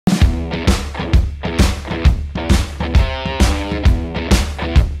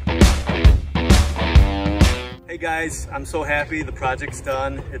guys, I'm so happy the project's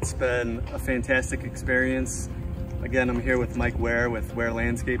done. It's been a fantastic experience. Again, I'm here with Mike Ware with Ware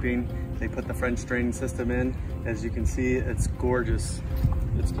Landscaping. They put the French draining system in. As you can see, it's gorgeous.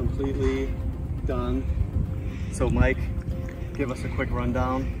 It's completely done. So Mike, give us a quick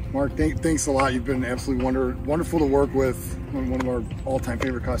rundown. Mark, thanks a lot. You've been absolutely wonderful to work with. One of our all-time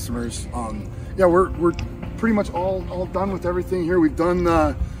favorite customers. Yeah, we're pretty much all done with everything here. We've done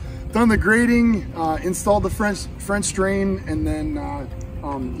the grading, installed the French drain, and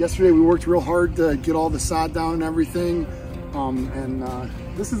then yesterday we worked real hard to get all the sod down and everything.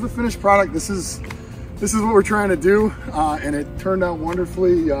 This is the finished product. This is what we're trying to do, and it turned out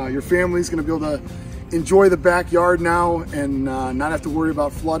wonderfully. Your family's going to be able to enjoy the backyard now and not have to worry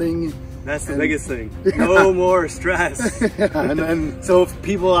about flooding. That's the biggest thing. No more stress. And so if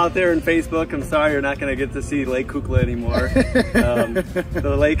people out there in Facebook, I'm sorry you're not going to get to see Lake Kukla anymore.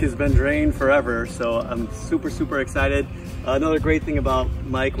 The lake has been drained forever, so I'm super excited. Another great thing about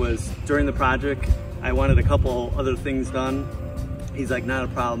Mike was during the project, I wanted a couple other things done. He's like, not a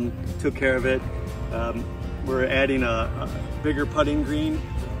problem, took care of it. We're adding a bigger putting green.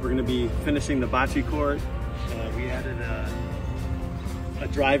 We're going to be finishing the bocce court. We added a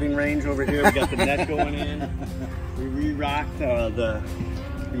driving range over here. We got the net going in. We re-rocked the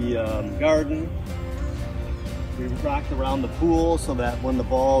garden. We rocked around the pool so that when the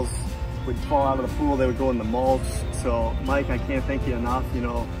balls would fall out of the pool, they would go in the mulch. So Mike, I can't thank you enough. You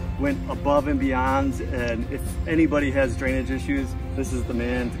know, went above and beyond, and if anybody has drainage issues, this is the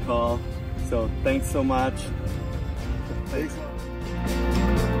man to call. So thanks so much. Thanks.